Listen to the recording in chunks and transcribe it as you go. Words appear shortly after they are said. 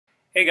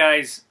Hey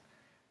guys,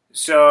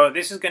 so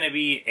this is going to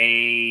be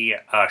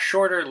a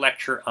shorter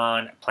lecture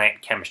on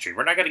plant chemistry.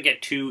 We're not going to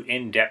get too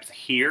in-depth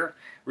here.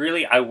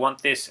 Really, I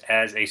want this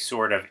as a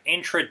sort of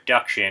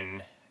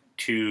introduction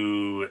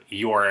to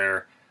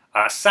your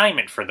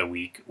assignment for the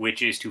week,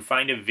 which is to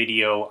find a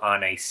video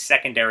on a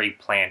secondary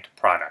plant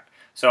product.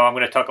 So I'm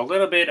going to talk a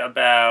little bit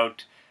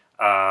about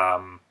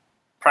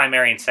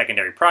primary and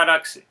secondary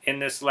products in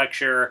this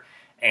lecture,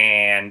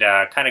 and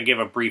kind of give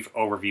a brief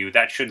overview.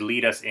 That should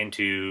lead us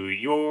into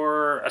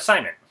your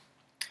assignment.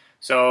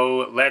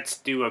 So let's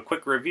do a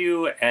quick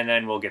review and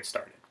then we'll get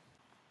started.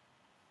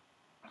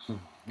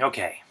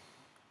 Okay.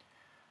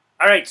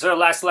 Alright, so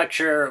last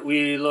lecture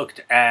we looked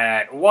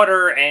at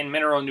water and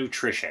mineral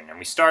nutrition, and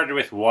we started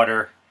with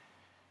water,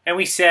 and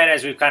we said,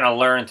 as we've kind of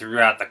learned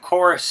throughout the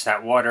course,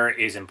 that water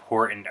is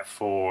important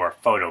for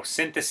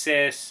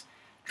photosynthesis,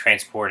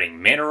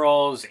 transporting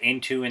minerals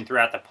into and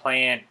throughout the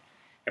plant.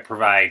 It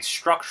provides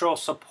structural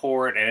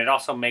support, and it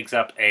also makes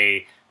up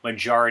a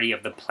majority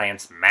of the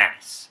plant's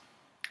mass.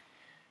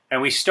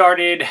 And we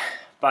started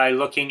by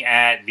looking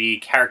at the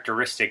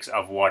characteristics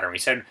of water. We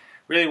said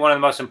really one of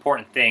the most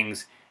important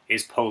things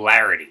is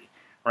polarity,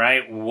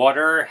 right?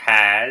 Water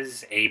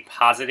has a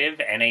positive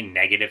and a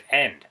negative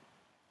end.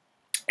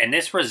 And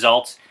this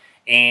results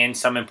in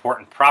some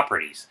important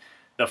properties.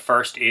 The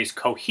first is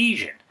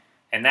cohesion.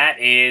 And that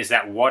is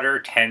that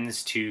water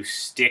molecules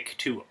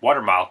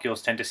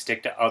tend to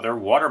stick to other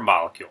water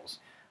molecules,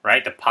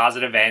 right? The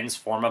positive ends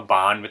form a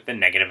bond with the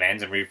negative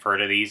ends, and we refer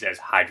to these as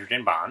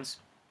hydrogen bonds.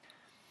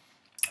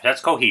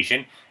 That's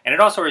cohesion, and it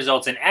also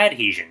results in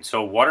adhesion.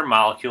 So water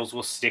molecules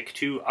will stick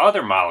to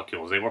other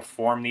molecules. They will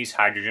form these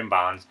hydrogen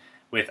bonds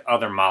with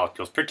other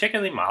molecules,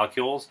 particularly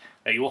molecules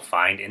that you will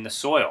find in the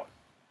soil.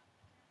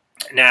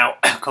 Now,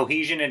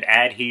 cohesion and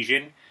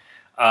adhesion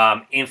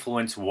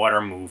influence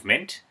water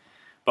movement.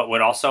 But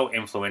what also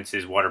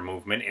influences water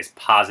movement is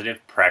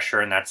positive pressure,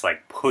 and that's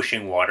like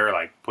pushing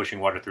water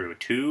through a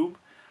tube,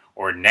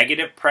 or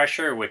negative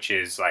pressure, which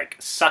is like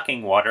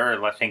sucking water.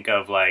 Let's think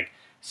of like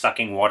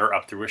sucking water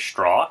up through a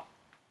straw.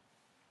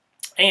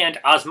 And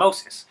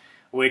osmosis,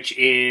 which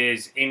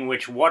is in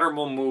which water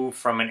will move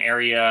from an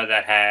area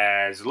that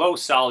has low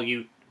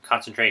solute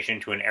concentration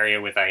to an area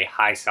with a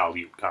high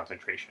solute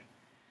concentration.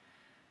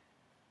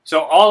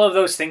 So all of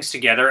those things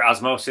together,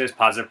 osmosis,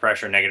 positive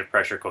pressure, negative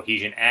pressure,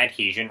 cohesion,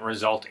 adhesion,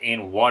 result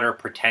in water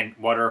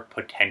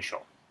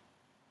potential,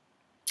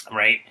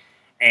 right?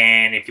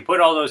 And if you put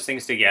all those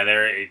things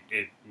together,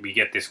 we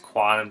get this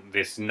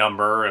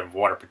number of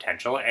water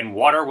potential, and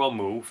water will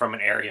move from an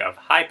area of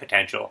high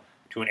potential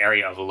to an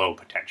area of low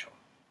potential.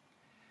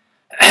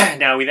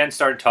 Now we then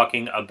started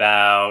talking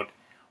about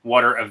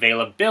water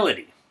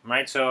availability,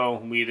 right?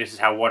 So this is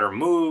how water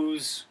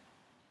moves.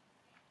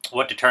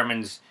 What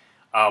determines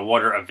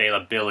water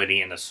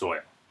availability in the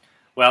soil?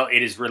 Well,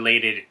 it is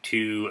related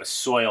to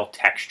soil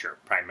texture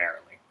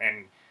primarily,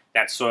 and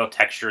that soil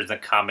texture is a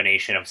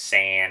combination of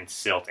sand,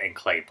 silt, and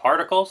clay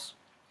particles.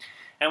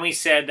 And we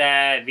said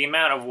that the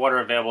amount of water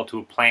available to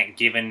a plant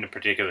given a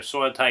particular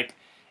soil type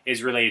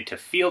is related to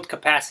field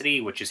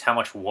capacity, which is how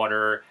much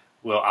water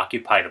will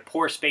occupy the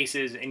pore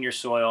spaces in your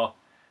soil,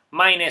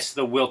 minus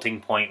the wilting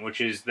point,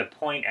 which is the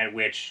point at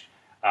which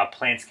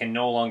plants can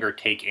no longer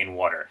take in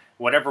water.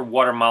 Whatever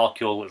water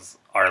molecules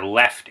are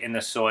left in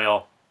the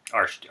soil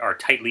are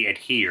tightly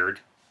adhered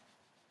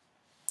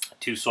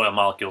to soil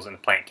molecules, and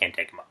the plant can't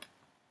take them up.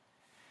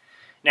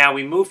 Now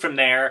we move from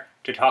there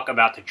to talk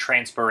about the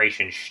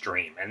transpiration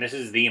stream. And this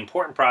is the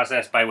important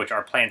process by which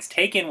our plants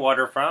take in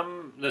water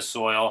from the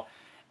soil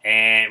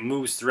and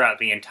moves throughout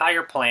the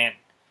entire plant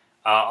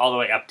all the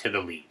way up to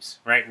the leaves,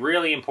 right?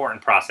 Really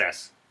important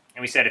process.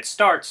 And we said it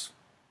starts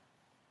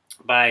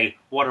by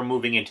water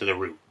moving into the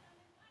root.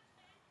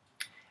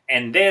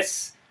 And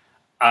this,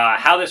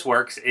 how this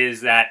works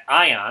is that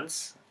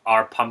ions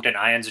are pumped, and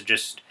ions are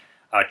just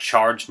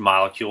charged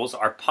molecules,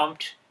 are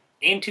pumped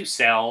into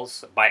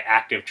cells by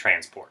active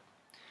transport.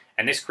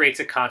 And this creates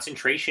a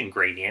concentration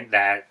gradient,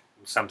 that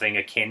something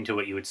akin to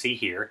what you would see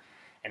here.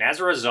 And as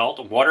a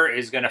result, water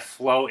is going to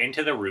flow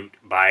into the root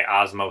by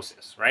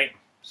osmosis, right?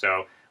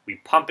 So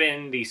we pump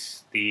in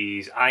these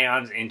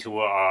ions into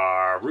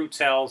our root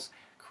cells,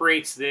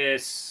 creates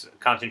this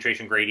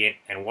concentration gradient,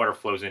 and water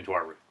flows into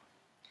our root.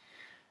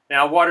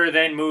 Now water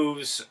then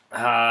moves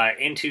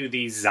into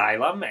the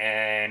xylem,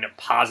 and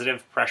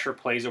positive pressure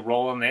plays a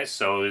role in this,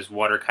 so this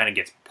water kind of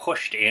gets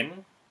pushed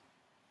in.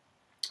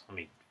 Let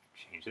me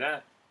change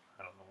that.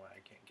 I don't know why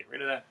I can't get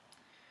rid of that.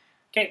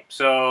 Okay,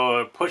 so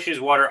it pushes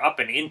water up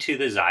and into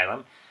the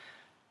xylem.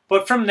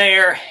 But from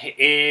there,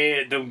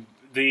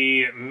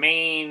 the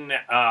main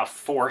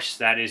force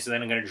that is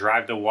then going to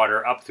drive the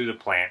water up through the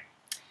plant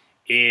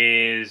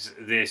is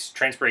this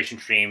transpiration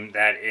stream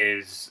that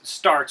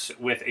starts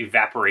with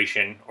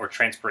evaporation or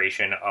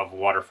transpiration of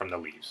water from the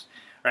leaves,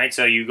 right?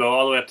 So you go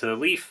all the way up to the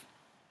leaf.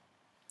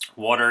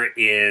 Water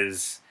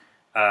gets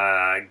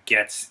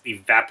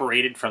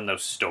evaporated from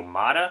those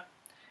stomata.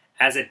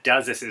 As it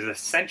does this, is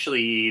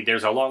essentially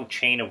there's a long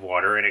chain of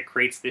water, and it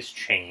creates this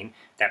chain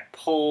that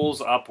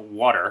pulls up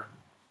water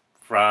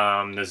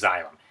from the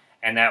xylem.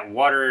 and that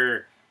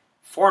water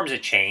forms a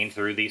chain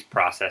through these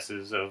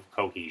processes of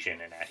cohesion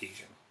and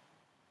adhesion.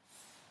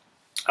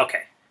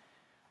 Okay,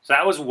 so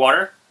that was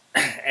water,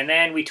 and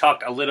then we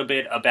talked a little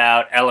bit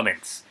about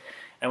elements.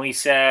 And we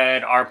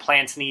said our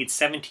plants need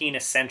 17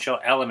 essential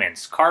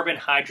elements: carbon,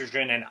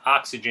 hydrogen, and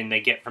oxygen they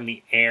get from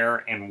the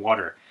air and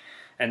water.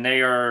 And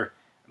they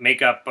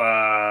make up,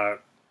 they're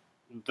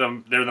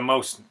the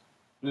most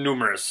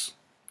numerous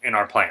in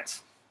our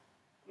plants.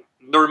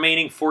 The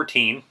remaining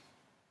 14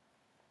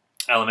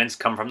 elements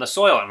come from the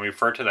soil, and we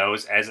refer to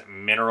those as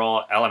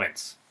mineral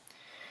elements.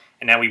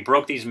 And now we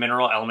broke these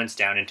mineral elements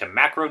down into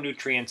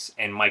macronutrients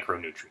and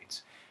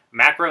micronutrients.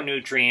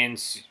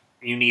 Macronutrients,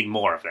 you need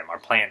more of them. Our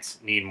plants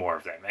need more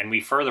of them. And we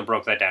further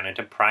broke that down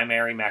into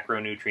primary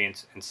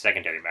macronutrients and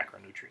secondary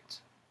macronutrients.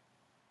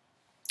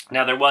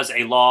 Now, there was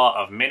a law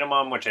of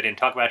minimum, which I didn't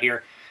talk about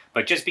here,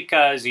 but just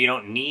because you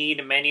don't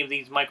need many of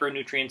these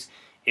micronutrients,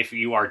 if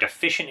you are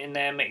deficient in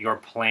them, your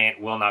plant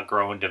will not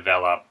grow and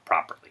develop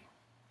properly.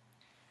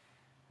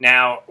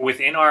 Now,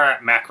 within our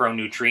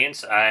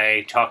macronutrients,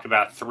 I talked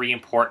about 3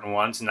 important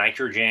ones: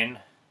 nitrogen,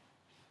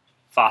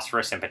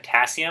 phosphorus, and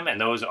potassium, and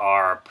those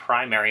are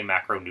primary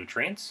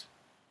macronutrients.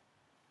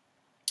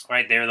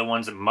 Right, they're the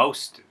ones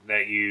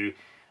that you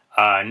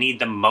need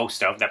the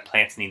most of, that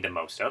plants need the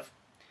most of.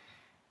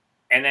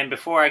 And then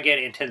before I get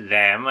into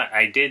them,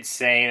 I did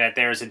say that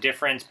there's a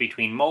difference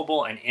between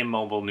mobile and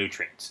immobile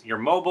nutrients. Your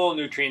mobile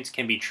nutrients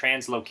can be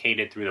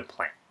translocated through the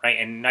plant, right?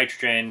 And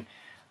nitrogen,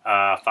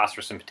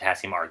 phosphorus, and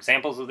potassium are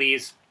examples of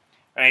these,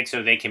 right?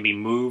 So they can be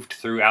moved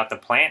throughout the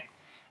plant.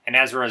 And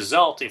as a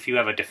result, if you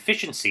have a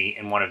deficiency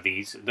in one of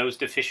these, those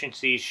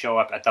deficiencies show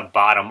up at the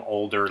bottom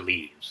older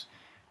leaves,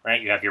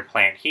 right? You have your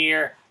plant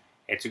here,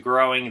 it's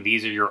growing.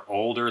 These are your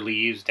older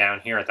leaves down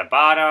here at the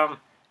bottom.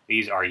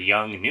 These are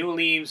young new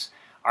leaves.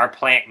 Our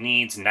plant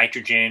needs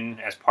nitrogen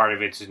as part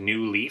of its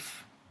new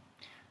leaf,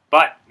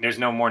 but there's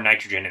no more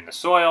nitrogen in the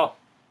soil,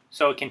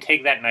 so it can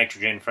take that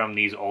nitrogen from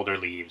these older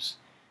leaves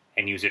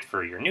and use it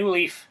for your new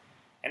leaf,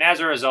 and as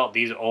a result,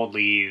 these old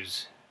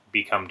leaves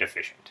become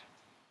deficient.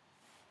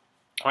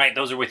 All right,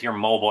 those are with your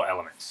mobile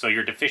elements, so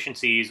your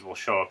deficiencies will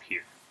show up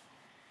here.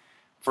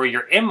 For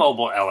your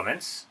immobile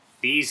elements,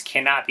 these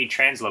cannot be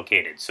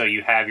translocated, so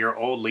you have your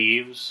old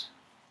leaves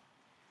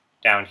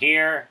down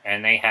here,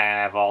 and they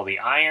have all the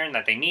iron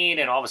that they need,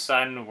 and all of a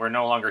sudden we're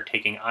no longer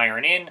taking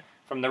iron in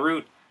from the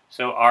root,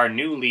 so our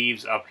new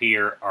leaves up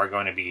here are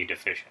going to be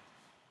deficient.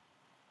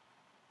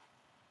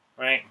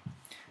 Right?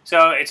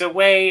 So it's a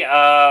way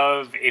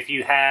of, if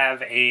you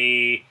have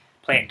a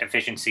plant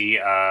deficiency,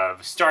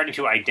 of starting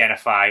to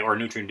identify, or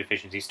nutrient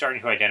deficiency,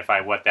 starting to identify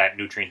what that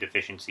nutrient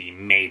deficiency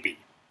may be.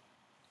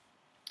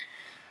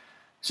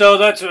 So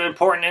that's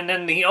important. And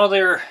then the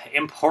other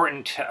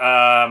important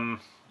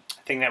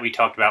thing that we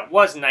talked about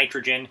was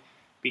nitrogen,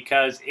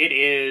 because it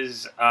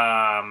is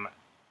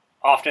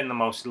often the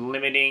most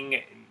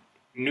limiting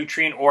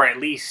nutrient, or at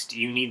least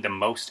you need the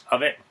most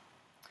of it,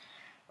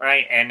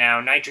 right? And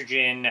now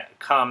nitrogen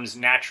comes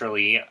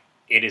naturally.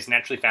 It is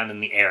naturally found in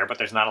the air, but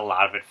there's not a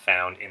lot of it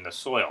found in the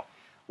soil.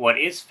 What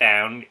is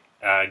found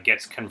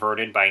gets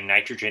converted by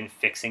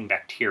nitrogen-fixing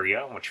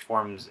bacteria, which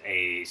forms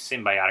a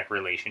symbiotic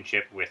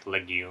relationship with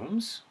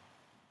legumes,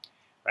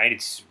 right?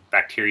 It's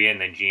bacteria in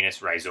the genus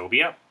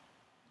Rhizobia.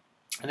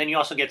 And then you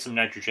also get some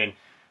nitrogen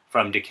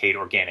from decayed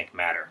organic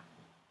matter.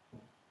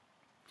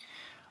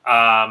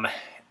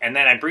 And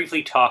then I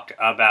briefly talked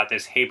about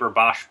this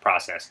Haber-Bosch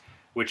process,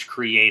 which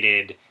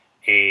created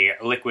a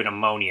liquid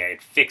ammonia.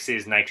 It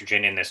fixes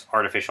nitrogen in this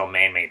artificial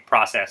man-made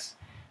process.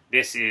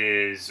 This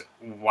is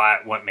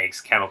what makes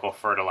chemical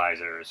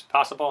fertilizers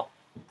possible.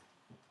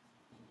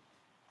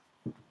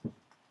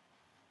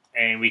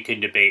 And we can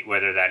debate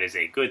whether that is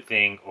a good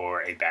thing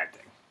or a bad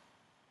thing.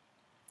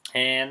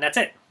 And that's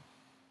it.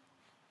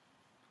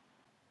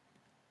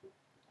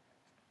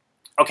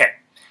 Okay,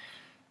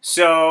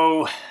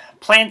 so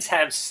plants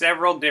have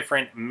several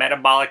different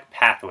metabolic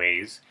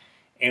pathways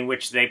in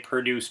which they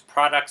produce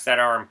products that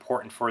are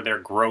important for their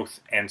growth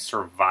and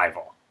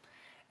survival.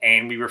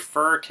 And we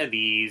refer to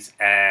these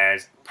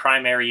as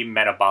primary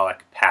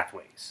metabolic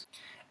pathways.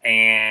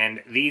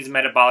 And these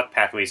metabolic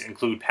pathways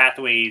include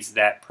pathways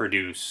that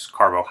produce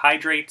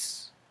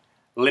carbohydrates,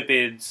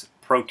 lipids,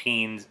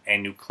 proteins,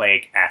 and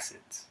nucleic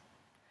acids.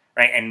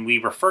 Right? And we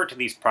refer to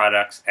these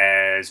products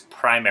as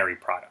primary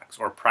products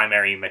or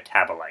primary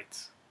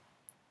metabolites.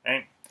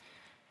 Right?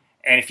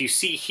 And if you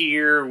see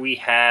here, we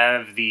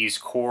have these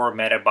core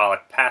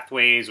metabolic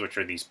pathways, which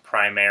are these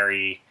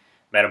primary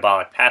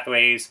metabolic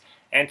pathways.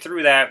 And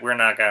through that, we're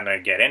not going to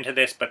get into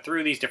this, but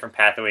through these different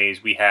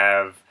pathways, we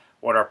have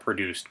what are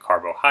produced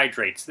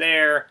carbohydrates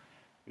there,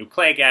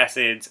 nucleic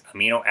acids,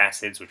 amino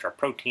acids, which are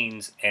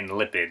proteins, and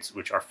lipids,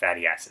 which are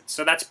fatty acids.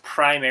 So that's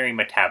primary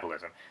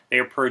metabolism. They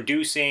are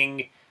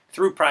producing,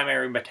 through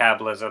primary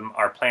metabolism,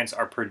 our plants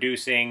are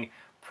producing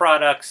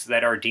products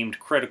that are deemed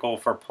critical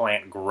for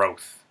plant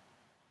growth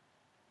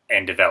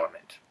and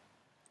development.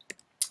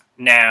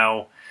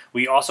 Now,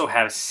 we also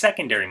have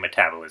secondary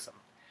metabolism.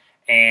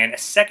 And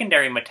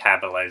secondary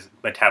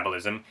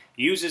metabolism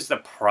uses the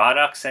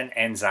products and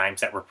enzymes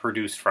that were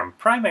produced from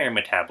primary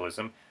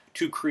metabolism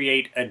to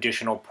create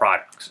additional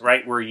products,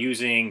 right? We're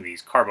using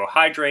these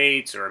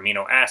carbohydrates or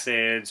amino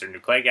acids or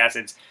nucleic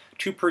acids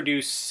to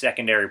produce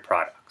secondary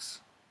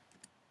products.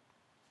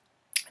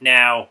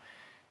 Now,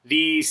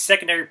 these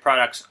secondary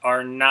products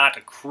are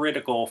not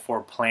critical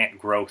for plant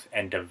growth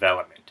and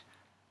development,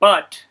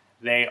 but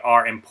they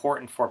are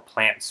important for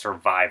plant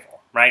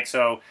survival, right?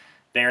 So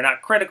they're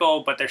not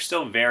critical, but they're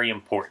still very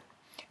important.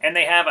 And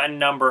they have a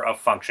number of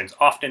functions.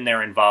 Often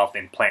they're involved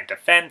in plant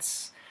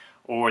defense,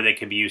 or they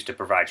can be used to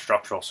provide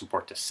structural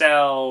support to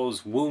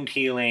cells, wound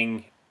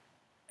healing,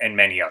 and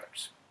many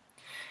others.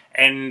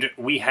 And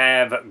we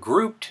have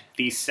grouped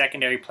these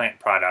secondary plant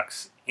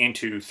products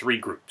into 3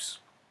 groups: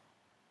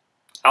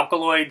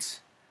 alkaloids,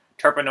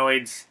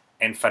 terpenoids,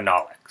 and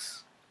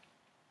phenolics.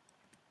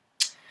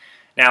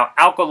 Now,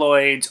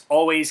 alkaloids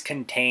always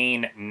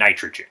contain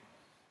nitrogen,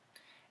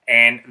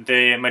 and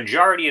the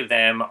majority of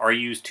them are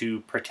used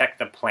to protect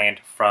the plant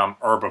from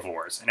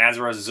herbivores. And as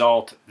a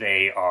result,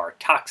 they are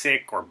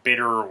toxic or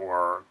bitter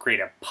or create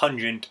a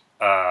pungent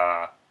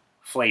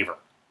flavor.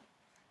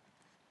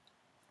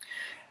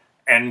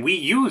 And we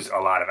use a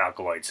lot of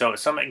alkaloids. So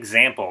some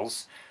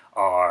examples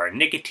are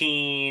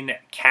nicotine,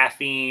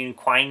 caffeine,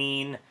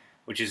 quinine,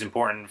 which is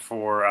important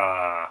for,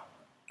 I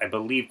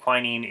believe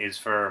quinine is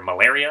for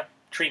malaria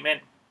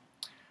treatment.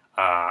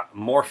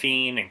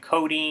 Morphine and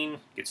codeine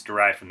gets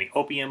derived from the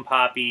opium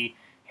poppy,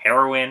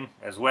 heroin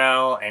as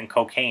well, and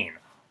cocaine.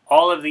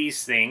 All of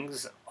these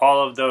things,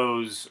 all of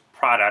those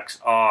products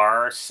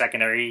are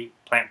secondary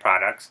plant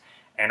products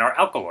and are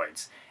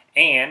alkaloids,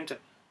 and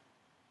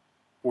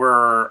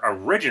were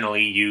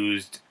originally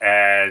used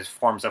as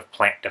forms of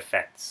plant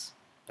defense.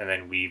 And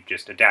then we've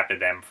just adapted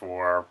them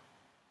for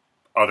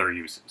other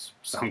uses,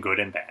 some good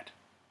and bad.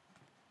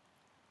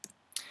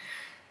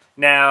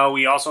 Now,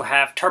 we also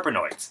have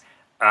terpenoids.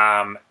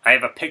 I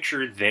have a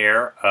picture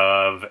there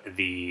of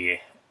the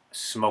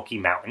Smoky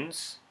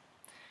Mountains,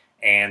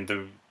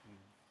 and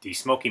the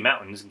Smoky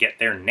Mountains get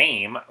their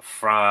name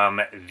from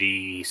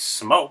the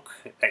smoke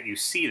that you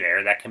see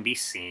there that can be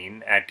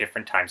seen at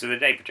different times of the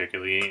day,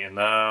 particularly in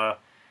the,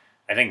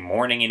 I think,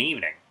 morning and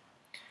evening.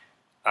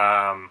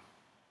 Fact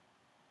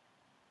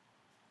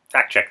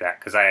check that,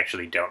 because I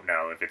actually don't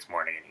know if it's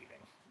morning and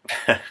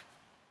evening.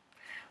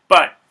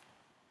 But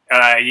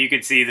you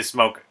can see the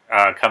smoke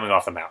coming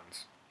off the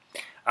mountains.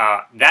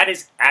 That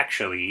is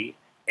actually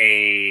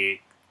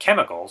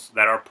chemicals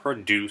that are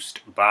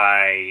produced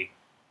by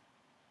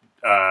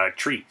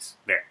trees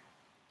there,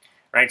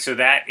 right? So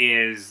that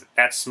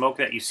smoke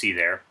that you see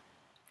there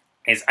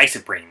is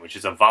isoprene, which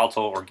is a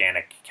volatile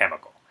organic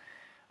chemical.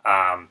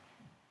 And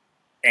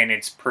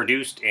it's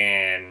produced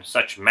in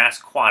such mass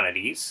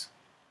quantities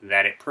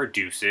that it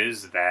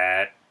produces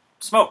that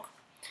smoke.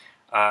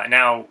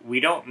 Now, we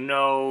don't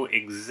know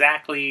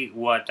exactly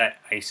what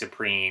that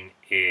isoprene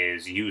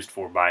is used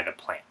for by the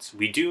plants.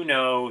 We do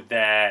know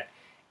that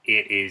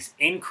it is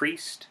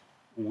increased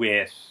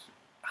with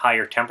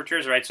higher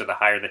temperatures, right? So the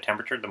higher the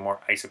temperature, the more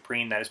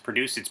isoprene that is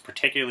produced. It's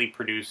particularly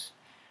produced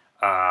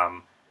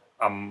by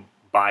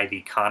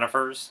the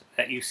conifers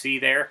that you see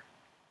there.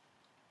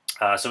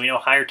 So we know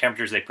higher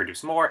temperatures, they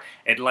produce more.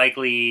 It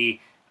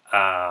likely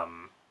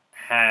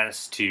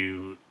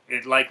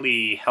it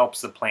likely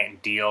helps the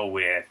plant deal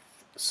with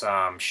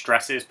some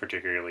stresses,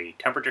 particularly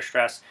temperature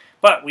stress,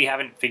 but we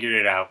haven't figured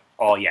it out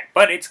all yet.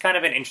 But it's kind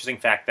of an interesting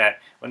fact that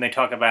when they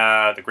talk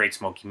about the Great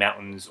Smoky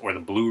Mountains or the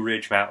Blue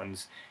Ridge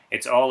Mountains,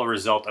 it's all a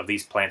result of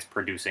these plants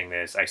producing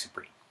this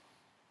isoprene.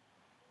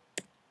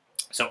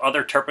 So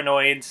other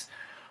terpenoids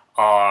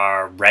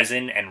are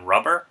resin and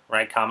rubber,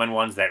 right? Common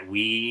ones that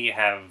we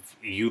have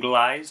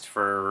utilized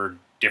for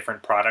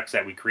different products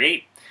that we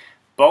create.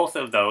 Both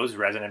of those,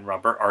 resin and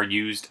rubber, are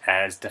used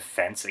as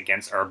defense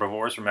against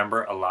herbivores.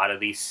 Remember, a lot of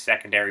these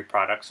secondary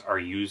products are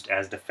used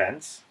as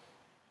defense.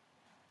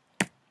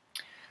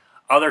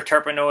 Other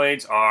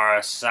terpenoids are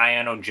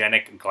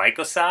cyanogenic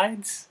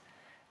glycosides.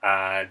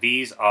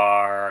 These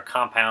are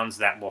compounds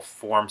that will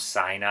form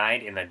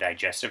cyanide in the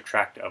digestive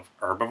tract of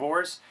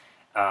herbivores.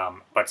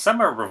 But some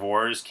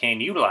herbivores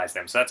can utilize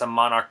them. So that's a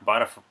monarch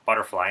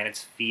butterfly, and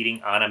it's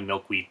feeding on a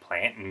milkweed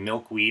plant. And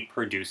milkweed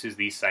produces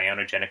these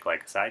cyanogenic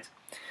glycosides.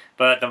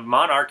 But the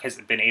monarch has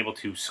been able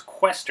to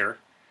sequester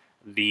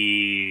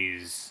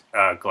these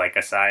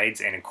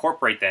glycosides and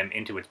incorporate them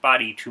into its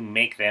body to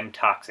make them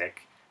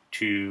toxic,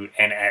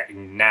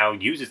 and now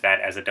uses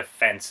that as a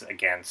defense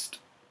against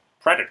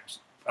predators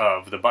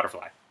of the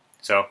butterfly.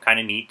 So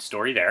kind of neat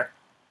story there.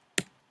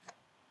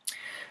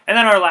 And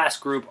then our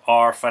last group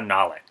are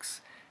phenolics.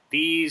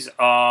 These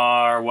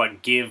are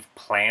what give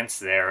plants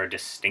their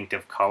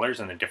distinctive colors,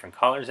 and the different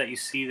colors that you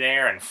see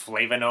there. And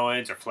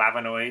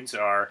flavonoids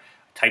are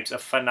types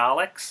of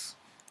phenolics.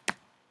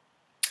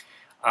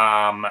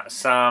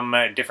 Some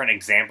different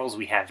examples,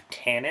 we have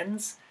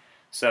tannins.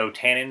 So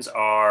tannins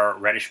are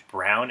reddish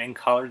brown in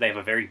color. They have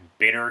a very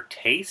bitter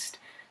taste.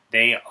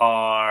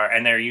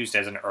 They're used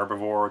as an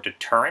herbivore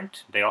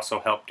deterrent. They also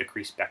help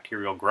decrease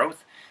bacterial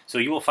growth. So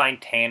you will find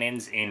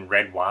tannins in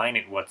red wine.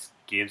 It what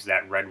gives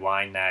that red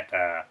wine that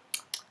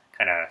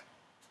kind of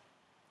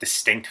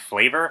distinct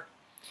flavor.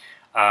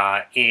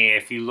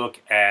 If you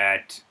look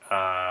at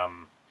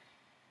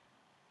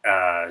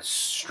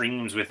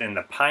streams within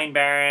the pine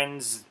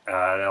barrens,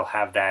 they'll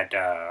have that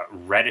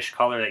reddish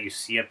color that you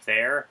see up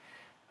there.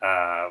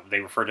 They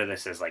refer to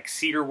this as like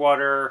cedar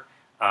water.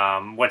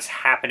 What's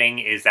happening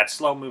is that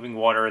slow-moving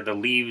water, the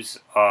leaves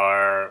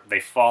they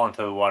fall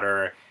into the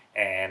water,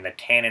 and the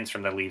tannins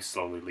from the leaves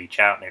slowly leach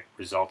out, and it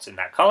results in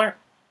that color.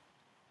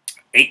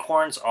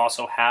 Acorns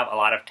also have a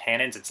lot of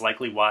tannins. It's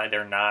likely why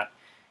they're not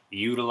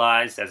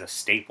utilized as a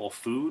staple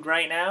food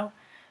right now,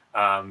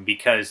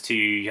 because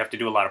you have to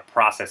do a lot of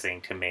processing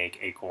to make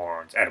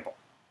acorns edible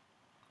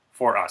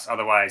for us.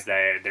 Otherwise,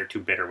 they're too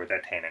bitter with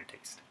that tannin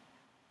taste.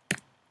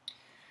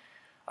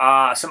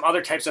 Some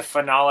other types of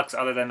phenolics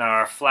other than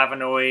our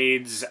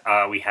flavonoids,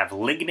 we have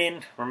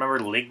lignin. Remember,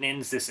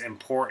 lignin's this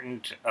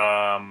important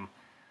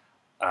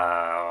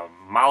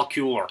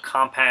molecule or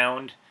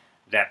compound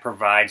that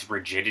provides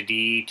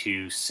rigidity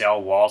to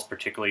cell walls,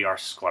 particularly our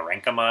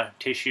sclerenchyma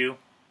tissue.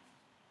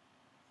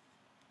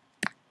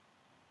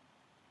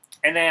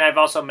 And then I've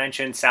also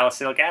mentioned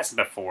salicylic acid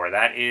before.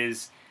 That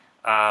is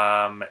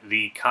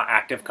the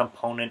active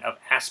component of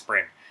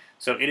aspirin.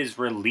 So it is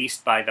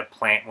released by the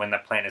plant when the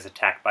plant is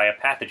attacked by a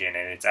pathogen,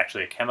 and it's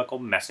actually a chemical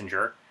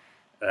messenger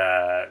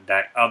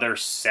that other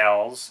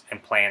cells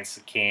and plants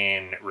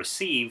can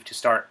receive to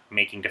start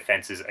making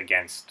defenses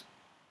against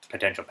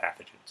potential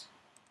pathogens.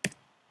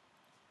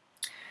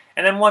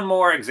 And then one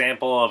more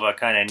example of a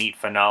kind of neat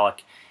phenolic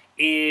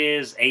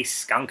is a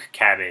skunk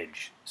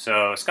cabbage.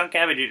 So skunk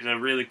cabbage is a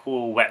really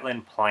cool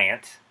wetland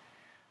plant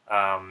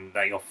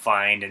that you'll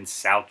find in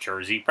South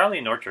Jersey, probably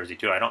in North Jersey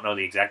too. I don't know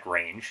the exact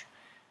range.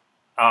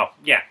 Oh,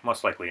 yeah,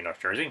 most likely in North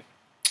Jersey.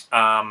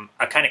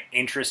 A kind of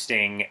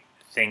interesting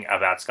thing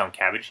about skunk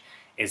cabbage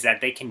is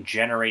that they can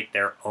generate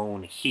their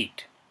own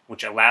heat,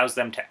 which allows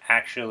them to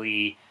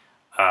actually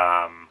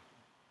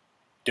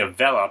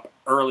develop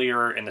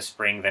earlier in the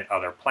spring than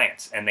other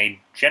plants. And they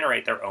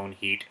generate their own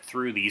heat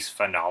through these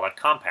phenolic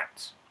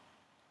compounds.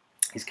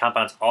 These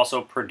compounds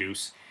also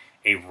produce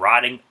a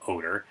rotting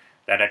odor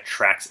that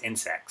attracts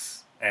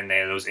insects. And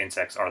those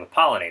insects are the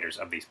pollinators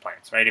of these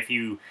plants, right? If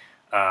you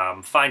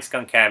find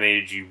skunk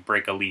cabbage, you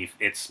break a leaf,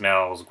 it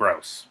smells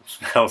gross. It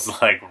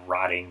smells like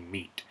rotting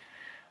meat.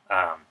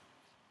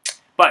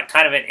 But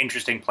kind of an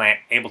interesting plant,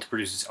 able to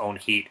produce its own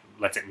heat,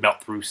 lets it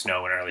melt through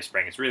snow in early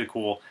spring. It's really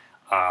cool.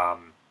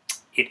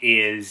 It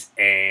is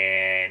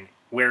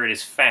where it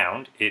is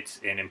found, it's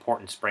an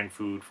important spring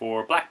food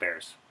for black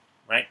bears,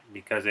 right?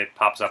 Because it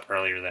pops up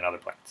earlier than other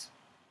plants.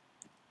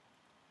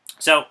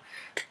 So,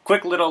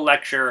 quick little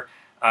lecture.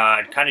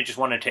 Kind of just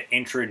wanted to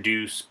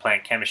introduce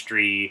plant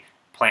chemistry,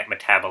 plant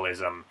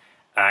metabolism,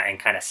 and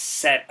kind of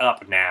set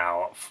up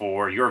now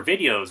for your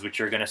videos, which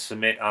you're going to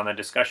submit on the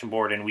discussion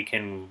board, and we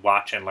can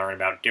watch and learn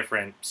about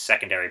different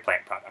secondary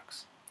plant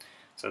products.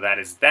 So that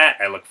is that.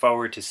 I look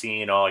forward to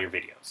seeing all your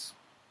videos.